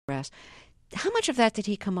glass. How much of that did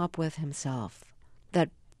he come up with himself? That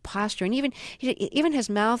posture, and even his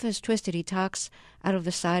mouth is twisted. He talks out of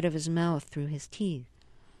the side of his mouth through his teeth.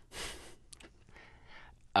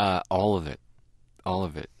 All of it.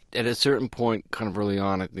 At a certain point, kind of early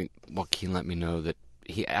on, I think Joaquin let me know that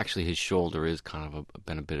his shoulder is kind of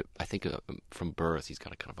been a bit. I think from birth, he's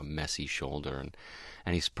got a kind of a messy shoulder,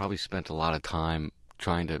 and he's probably spent a lot of time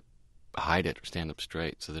trying to hide it or stand up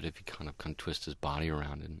straight, so that if he kind of twist his body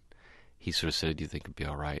around, and he sort of said, "Do you think it'd be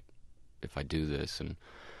all right if I do this?" And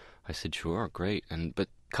I said, "Sure, great." But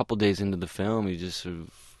a couple days into the film, he just sort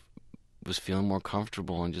of was feeling more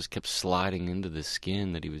comfortable and just kept sliding into the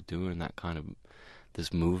skin that he was doing that kind of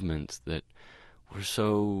this movements that were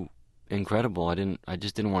so incredible. I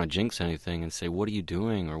just didn't want to jinx anything and say, "What are you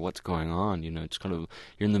doing?" or "What's going on?" It's kind of,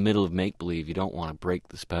 you're in the middle of make believe. You don't want to break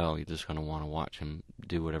the spell. You just kind of want to watch him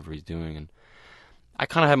do whatever he's doing. And I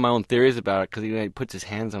kind of have my own theories about it, because he puts his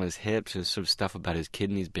hands on his hips. There's sort of stuff about his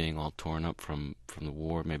kidneys being all torn up from the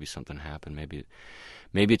war. Maybe something happened. Maybe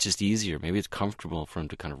it's just easier. Maybe it's comfortable for him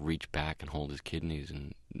to kind of reach back and hold his kidneys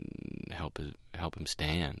and help him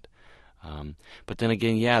stand. But then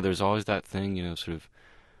again, yeah, there's always that thing, sort of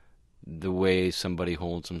the way somebody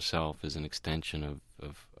holds himself is an extension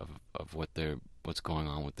of what's going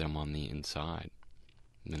on with them on the inside.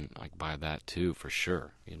 And I buy that too, for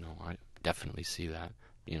sure. I definitely see that.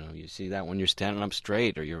 You see that when you're standing up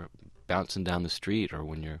straight, or you're bouncing down the street, or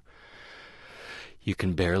when you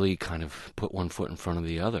can barely kind of put one foot in front of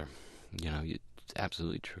the other. It's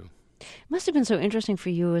absolutely true. It must have been so interesting for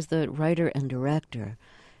you as the writer and director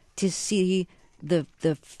to see the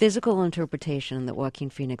physical interpretation that Joaquin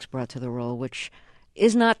Phoenix brought to the role, which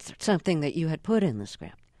is not something that you had put in the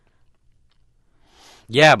script.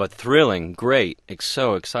 Yeah, but thrilling, great. It's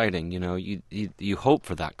so exciting. You hope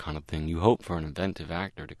for that kind of thing. You hope for an inventive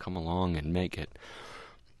actor to come along and make it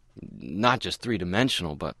not just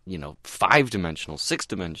three-dimensional, but 5-dimensional, 6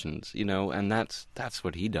 dimensions. And that's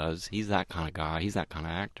what he does. He's that kind of guy. He's that kind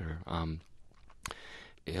of actor.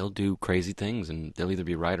 He'll do crazy things, and they'll either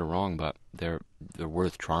be right or wrong, but they're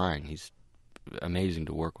worth trying. He's amazing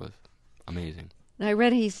to work with. Amazing. I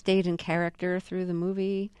read he stayed in character through the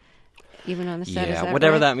movie, even on the set. Yeah, is that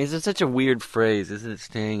whatever right? that means. It's such a weird phrase, isn't it?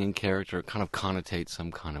 Staying in character. It kind of connotates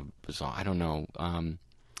some kind of bizarre. I don't know.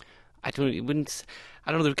 I don't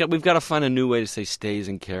know. We've got to find a new way to say stays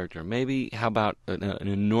in character. Maybe, how about an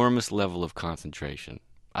enormous level of concentration?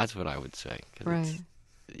 That's what I would say. Right.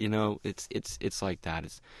 It's like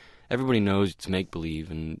that. Everybody knows it's make believe,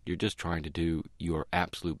 and you're just trying to do your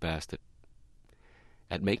absolute best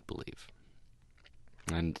at make believe.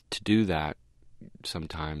 And to do that,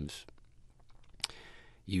 sometimes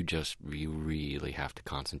you really have to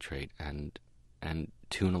concentrate and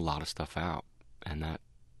tune a lot of stuff out, and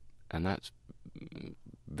that's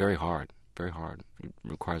very hard. Very hard. It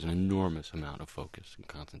requires an enormous amount of focus and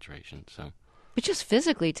concentration. So. But just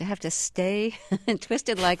physically, to have to stay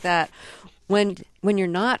twisted like that when you're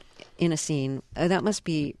not in a scene, that must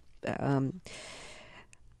be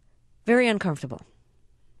very uncomfortable.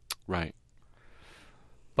 Right.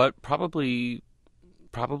 But probably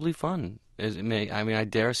fun. As it may, I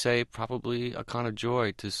dare say, probably a kind of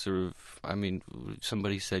joy to sort of.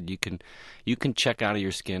 Somebody said you can check out of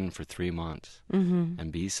your skin for 3 months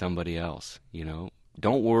and be somebody else.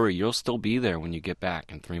 Don't worry, you'll still be there when you get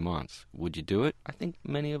back in 3 months. Would you do it? I think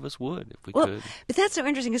many of us would if we could. But that's so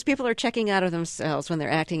interesting, because people are checking out of themselves when they're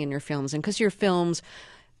acting in your films, and because your films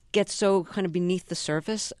get so kind of beneath the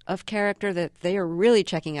surface of character that they are really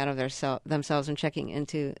checking out of themselves and checking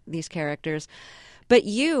into these characters. But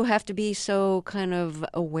you have to be so kind of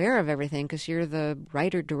aware of everything, because you're the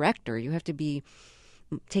writer-director. You have to be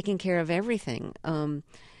taking care of everything.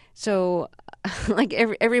 So, like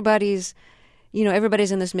everybody's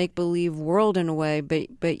in this make-believe world in a way,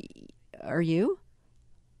 but are you?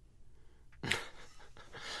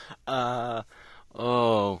 I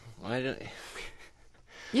don't.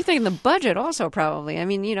 You're thinking the budget also, probably.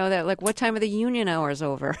 That, like, what time are the union hours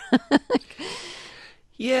over?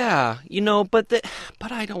 Yeah, but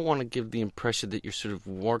I don't want to give the impression that you're sort of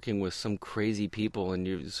working with some crazy people and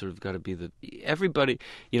you sort of got to be everybody,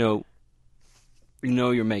 you're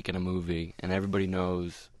making a movie and everybody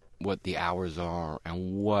knows what the hours are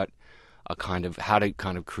and how to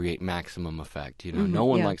kind of create maximum effect. No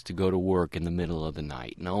one likes to go to work in the middle of the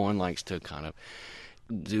night. No one likes to kind of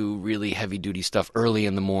do really heavy duty stuff early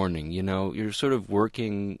in the morning. You're sort of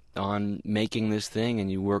working on making this thing,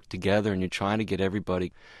 and you work together and you're trying to get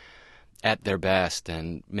everybody at their best,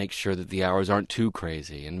 and make sure that the hours aren't too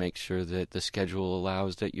crazy, and make sure that the schedule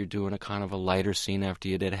allows that you're doing a kind of a lighter scene after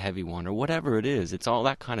you did a heavy one, or whatever it is. It's all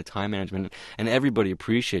that kind of time management, and everybody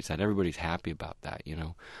appreciates that. Everybody's happy about that, you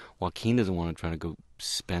know. Joaquin doesn't want to try to go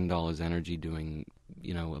spend all his energy doing,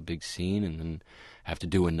 you know, a big scene and then have to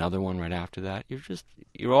do another one right after that.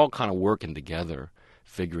 You're all kind of working together,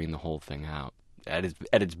 figuring the whole thing out. At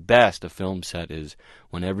its best, a film set is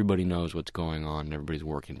when everybody knows what's going on and everybody's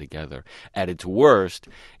working together. At its worst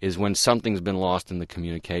is when something's been lost in the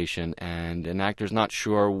communication and an actor's not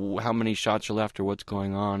sure how many shots are left or what's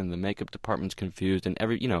going on, and the makeup department's confused, and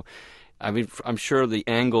I mean, I'm sure the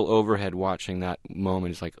angle overhead watching that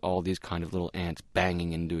moment is like all these kind of little ants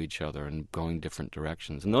banging into each other and going different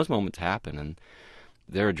directions. And those moments happen, and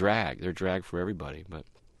they're a drag. They're a drag for everybody, but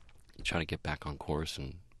you try to get back on course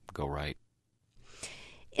and go right.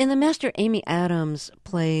 In The Master, Amy Adams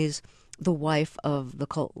plays the wife of the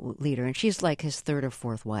cult leader, and she's like his third or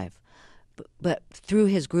fourth wife. But through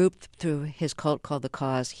his group, through his cult called The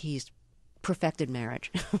Cause, he's perfected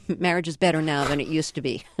marriage. Marriage is better now than it used to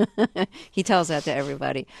be. He tells that to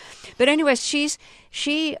everybody. But anyways, she's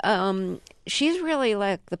really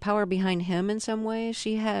like the power behind him in some ways.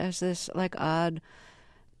 She has this like odd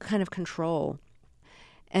kind of control.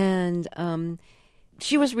 And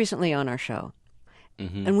she was recently on our show.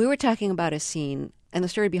 Mm-hmm. And we were talking about a scene, and the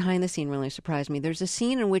story behind the scene really surprised me. There's a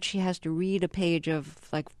scene in which she has to read a page of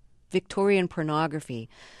like Victorian pornography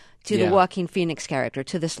to the Joaquin Phoenix character,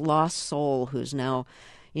 to this lost soul who's now,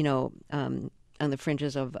 you know, on the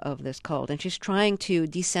fringes of this cult. And she's trying to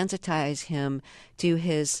desensitize him to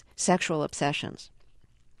his sexual obsessions.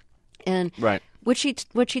 And what she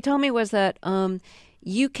told me was that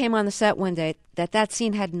you came on the set one day, that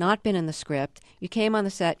scene had not been in the script. You came on the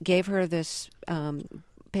set, gave her this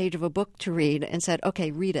page of a book to read, and said, "Okay,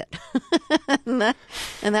 read it." and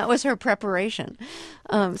that was her preparation.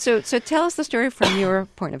 So tell us the story from your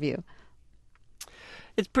point of view.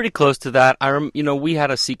 It's pretty close to that. We had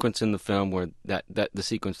a sequence in the film where that the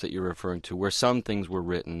sequence that you're referring to, where some things were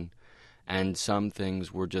written, and some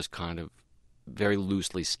things were just kind of very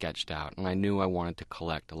loosely sketched out. And I knew I wanted to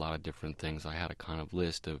collect a lot of different things. I had a kind of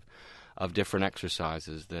list of different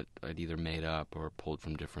exercises that I'd either made up or pulled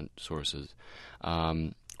from different sources,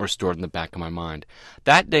 or stored in the back of my mind.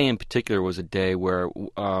 That day in particular was a day where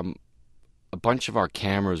a bunch of our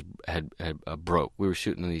cameras had broke. We were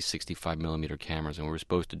shooting these 65 millimeter cameras, and we were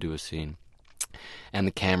supposed to do a scene, and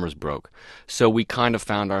the cameras broke. So we kind of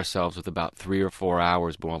found ourselves with about 3 or 4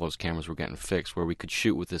 hours while those cameras were getting fixed, where we could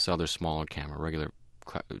shoot with this other smaller camera, regular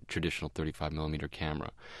traditional 35 millimeter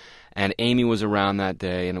camera. And Amy was around that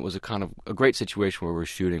day, and it was a great situation where we were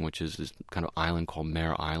shooting, which is this kind of island called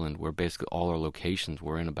Mare Island, where basically all our locations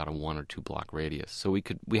were in about a 1 or 2 block radius. So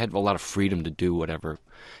we had a lot of freedom to do whatever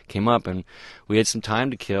came up, and we had some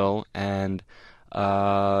time to kill. And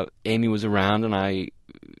Amy was around, and I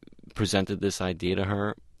presented this idea to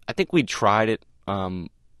her. I think we tried it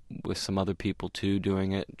with some other people too,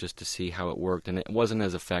 doing it just to see how it worked, and it wasn't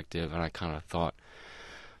as effective. And I kind of thought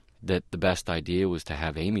that the best idea was to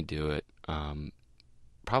have Amy do it.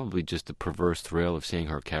 Probably just the perverse thrill of seeing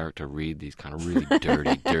her character read these kind of really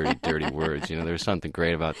dirty words. You know, there's something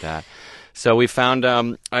great about that. So we found,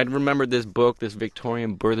 I'd remembered this book, this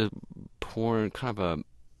Victorian birth porn, kind of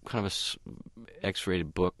a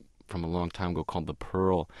X-rated book from a long time ago called The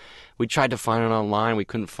Pearl. We tried to find it online. We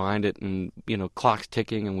couldn't find it, and, you know, clock's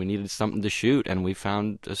ticking, and we needed something to shoot, and we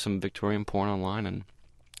found some Victorian porn online and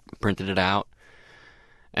printed it out.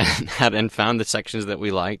 And found the sections that we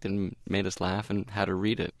liked and made us laugh and had her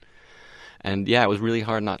read it. And yeah, it was really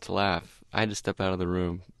hard not to laugh. I had to step out of the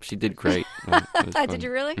room. She did great. Did you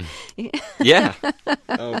really? Yeah.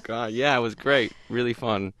 Oh, God. Yeah, it was great. Really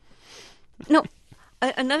fun. No,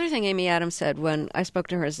 another thing Amy Adams said when I spoke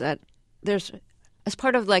to her is that there's, as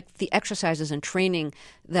part of like the exercises and training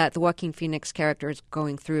that the Joaquin Phoenix character is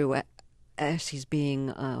going through as he's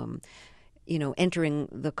being, entering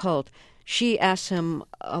the cult, she asks him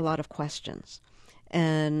a lot of questions.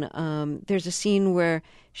 And there's a scene where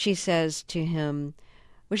she says to him,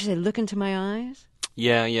 what did she say, look into my eyes?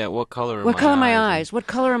 Yeah. What color are my eyes? What color are my eyes? What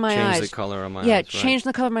color are my eyes? Change the color of my eyes. Yeah, change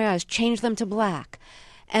the color of my eyes. Change them to black.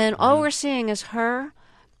 And all we're seeing is her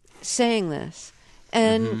saying this.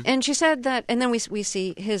 And and she said that, and then we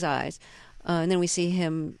see his eyes. And then we see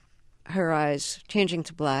her eyes changing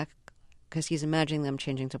to black, because he's imagining them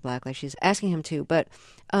changing to black like she's asking him to. But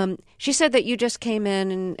she said that you just came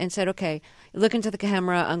in and said, okay, look into the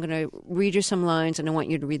camera, I'm going to read you some lines, and I want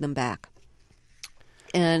you to read them back.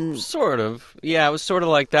 And sort of. Yeah, it was sort of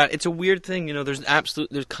like that. It's a weird thing, you know, there's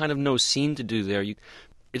kind of no scene to do there.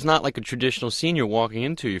 it's not like a traditional scene you're walking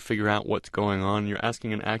into. You figure out what's going on. You're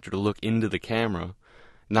asking an actor to look into the camera,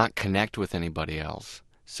 not connect with anybody else.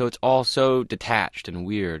 So it's all so detached and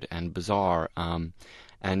weird and bizarre.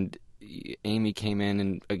 And Amy came in,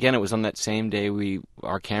 and again, it was on that same day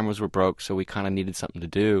our cameras were broke, so we kind of needed something to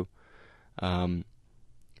do. And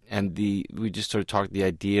we just sort of talked. The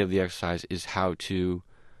idea of the exercise is how to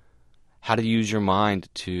use your mind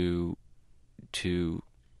to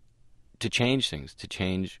change things, to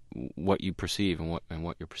change what you perceive and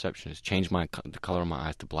what your perception is. Change the color of my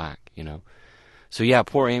eyes to black, you know. So yeah,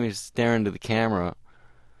 poor Amy's staring into the camera.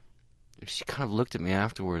 She kind of looked at me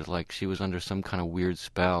afterwards like she was under some kind of weird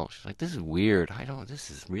spell. She's like, "This is weird.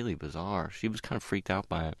 This is really bizarre." She was kind of freaked out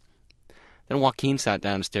by it. Then Joaquin sat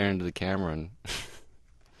down staring into the camera, and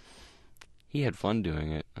he had fun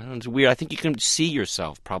doing it. I don't know, it's weird. I think you can see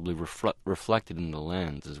yourself probably reflected in the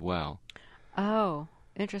lens as well. Oh,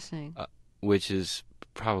 interesting. Which is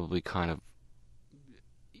probably kind of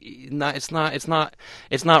it's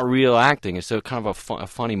not real acting. It's a kind of a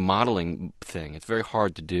funny modeling thing. It's very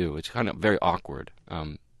hard to do. It's kind of very awkward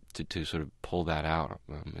to sort of pull that out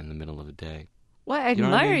in the middle of the day. Well, I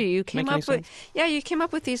admire you. You came Make any up with sense? you came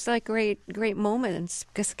up with these like great moments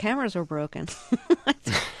because the cameras were broken.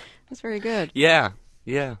 That's very good. Yeah,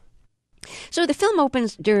 yeah. So the film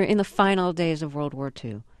opens in the final days of World War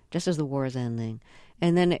II, just as the war is ending,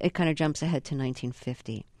 and then it kind of jumps ahead to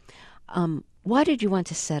 1950. Why did you want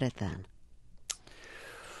to set it then?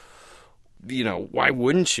 You know, why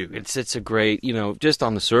wouldn't you? It's a great, you know, just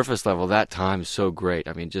on the surface level, that time is so great.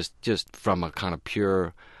 I mean, just from a kind of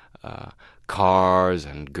pure cars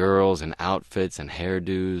and girls and outfits and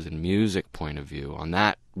hairdos and music point of view, on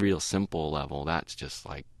that real simple level, that's just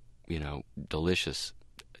like, you know, delicious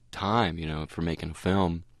time, you know, for making a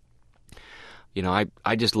film. You know,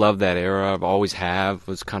 I just love that era. I've always have. It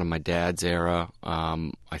was kind of my dad's era,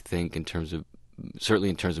 I think, certainly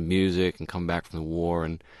in terms of music and coming back from the war.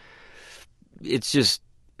 And it's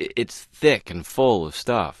thick and full of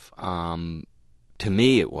stuff. To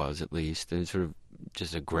me, it was, at least. And it's sort of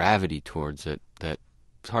just a gravity towards it that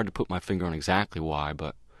it's hard to put my finger on exactly why.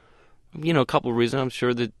 But, you know, a couple of reasons. I'm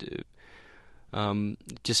sure that it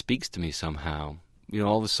just speaks to me somehow. You know,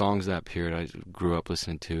 all the songs that period I grew up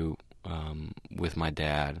listening to with my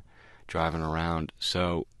dad driving around.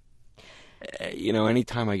 So, you know,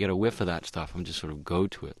 anytime I get a whiff of that stuff, I'm just sort of go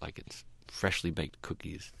to it like it's freshly baked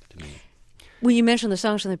cookies to me. When you mentioned the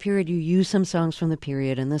songs from the period, you use some songs from the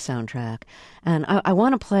period in the soundtrack. And I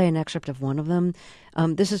want to play an excerpt of one of them.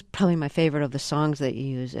 This is probably my favorite of the songs that you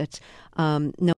use. It's No